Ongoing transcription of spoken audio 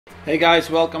Hey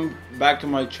guys, welcome back to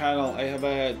my channel. I have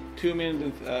a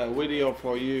 2-minute video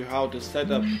for you how to set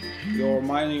up your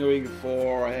mining rig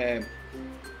for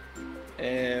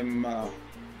to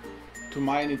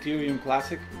mine Ethereum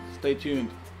Classic. Stay tuned.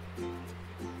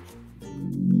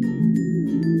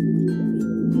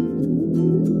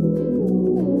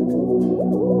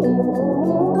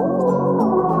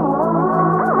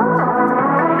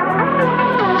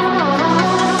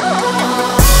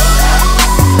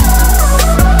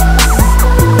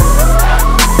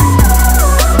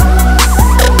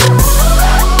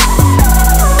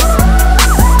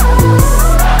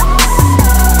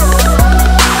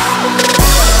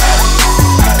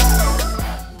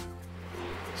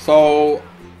 So,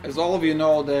 as all of you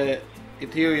know, the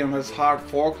Ethereum has hard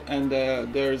forked, and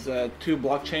there's two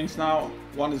blockchains now.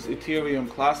 One is Ethereum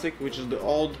Classic, which is the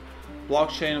old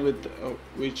blockchain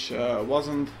which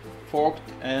wasn't forked,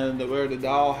 and where the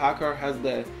DAO hacker has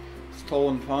the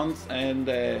stolen funds, and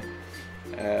the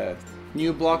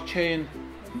new blockchain,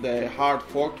 the hard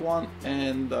forked one.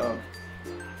 And a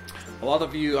lot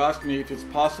of you asked me if it's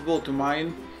possible to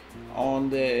mine on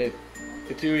the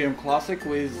Ethereum Classic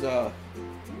with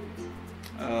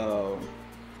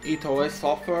ethOS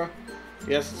software.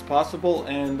 Yes, it's possible,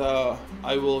 and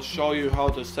I will show you how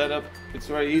to set up. It's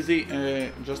very easy,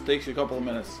 it just takes you a couple of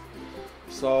minutes.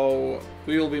 So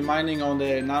we will be mining on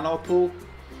the nano pool.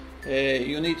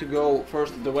 You need to go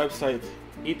first to the website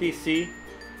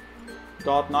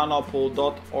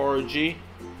etc.nanopool.org,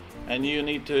 and you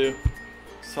need to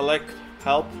select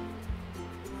help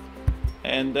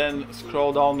and then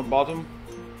scroll down the bottom,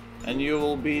 and you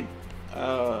will be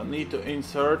need to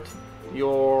insert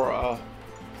your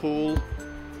pool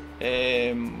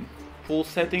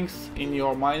settings in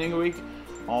your mining rig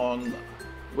on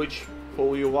which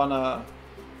pool you wanna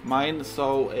mine.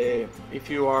 So if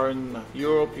you are in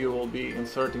Europe, you will be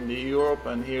inserting the Europe,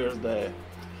 and here's the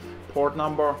port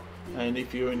number. And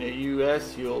if you're in the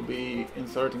US, you'll be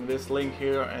inserting this link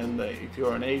here, and if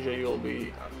you're in Asia, you'll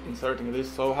be inserting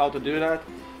this. So how to do that?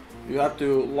 You have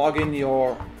to log in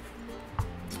your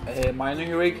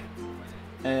mining rig,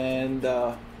 and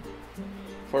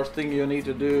first thing you need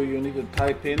to do, you need to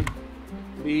type in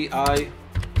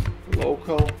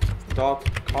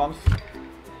vi.local.conf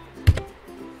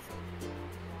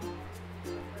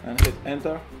and hit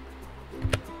enter.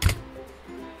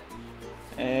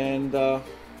 And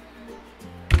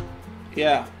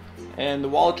yeah, and the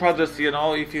wallet address, you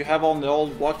know, if you have on the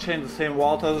old blockchain the same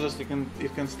wallet address, it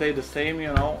can stay the same,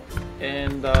 you know.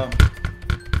 And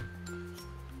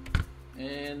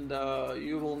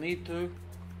you will need to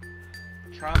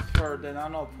transfer the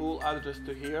nano pool address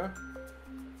to here,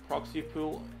 proxy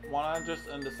pool one address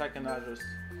and the second address.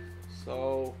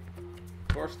 So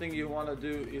first thing you want to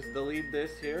do is delete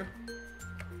this here,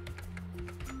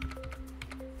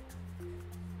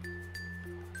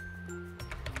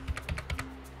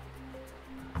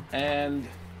 and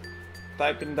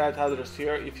type in that address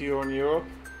here if you're in Europe.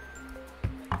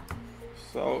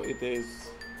 So it is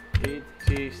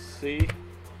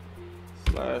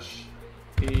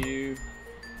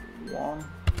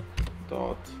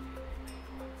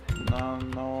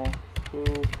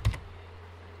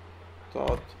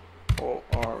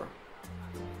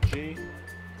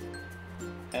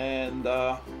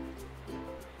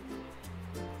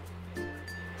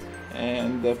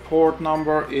and the port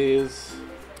number is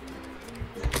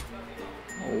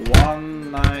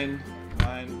 199.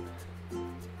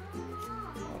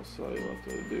 I'll show you what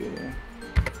to do there.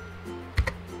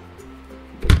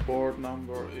 The port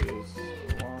number is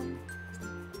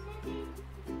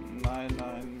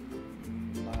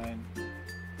 1999.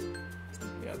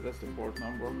 Yeah, that's the port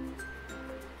number.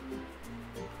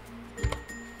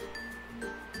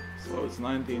 So it's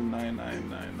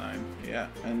 199999. Yeah,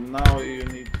 and now you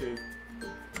need to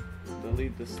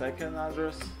delete the second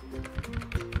address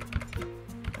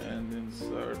and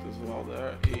insert as well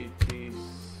there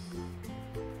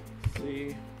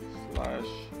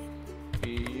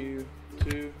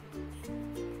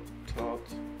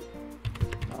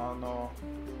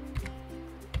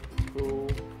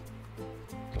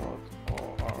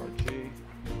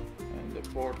and the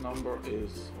port number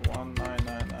is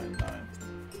 19999.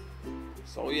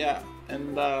 So yeah,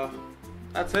 and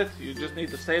that's it. You just need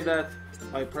to save that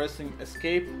by pressing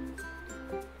escape,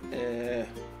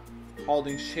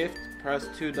 holding shift, press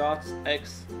 2 dots,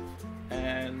 X,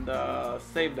 and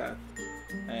save that.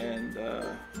 And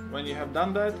when you have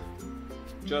done that,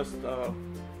 just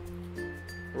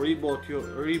reboot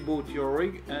your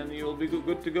rig, and you'll be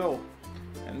good to go.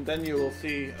 And then you will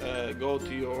see, go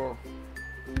to your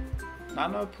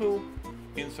nano pool,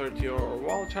 insert your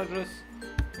wallet address,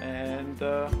 and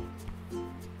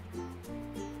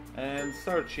and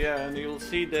search, yeah, and you'll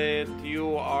see that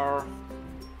you are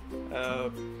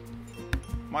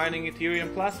mining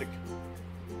Ethereum Classic.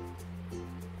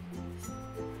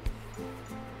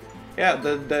 Yeah,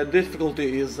 the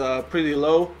difficulty is pretty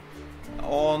low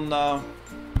on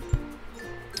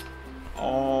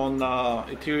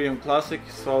Ethereum Classic,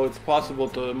 so it's possible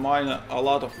to mine a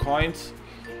lot of coins,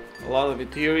 a lot of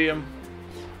Ethereum,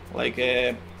 like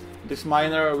this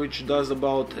miner which does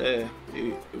about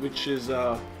which is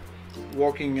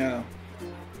working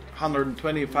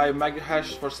 125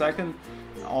 megahash per second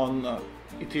on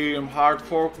Ethereum hard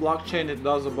fork blockchain. It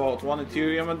does about 1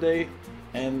 Ethereum a day,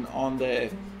 and on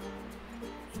the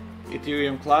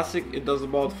Ethereum Classic it does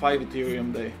about 5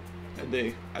 Ethereum a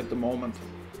day at the moment.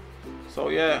 So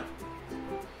yeah,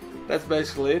 that's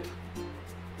basically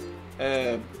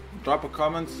it. Drop a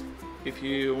comment if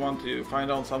you want to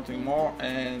find out something more,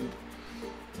 and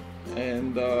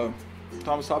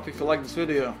thumbs up if you like this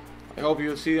video. I hope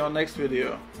you'll see you on next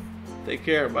video. Take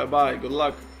care, bye bye, good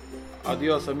luck,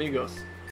 adios amigos.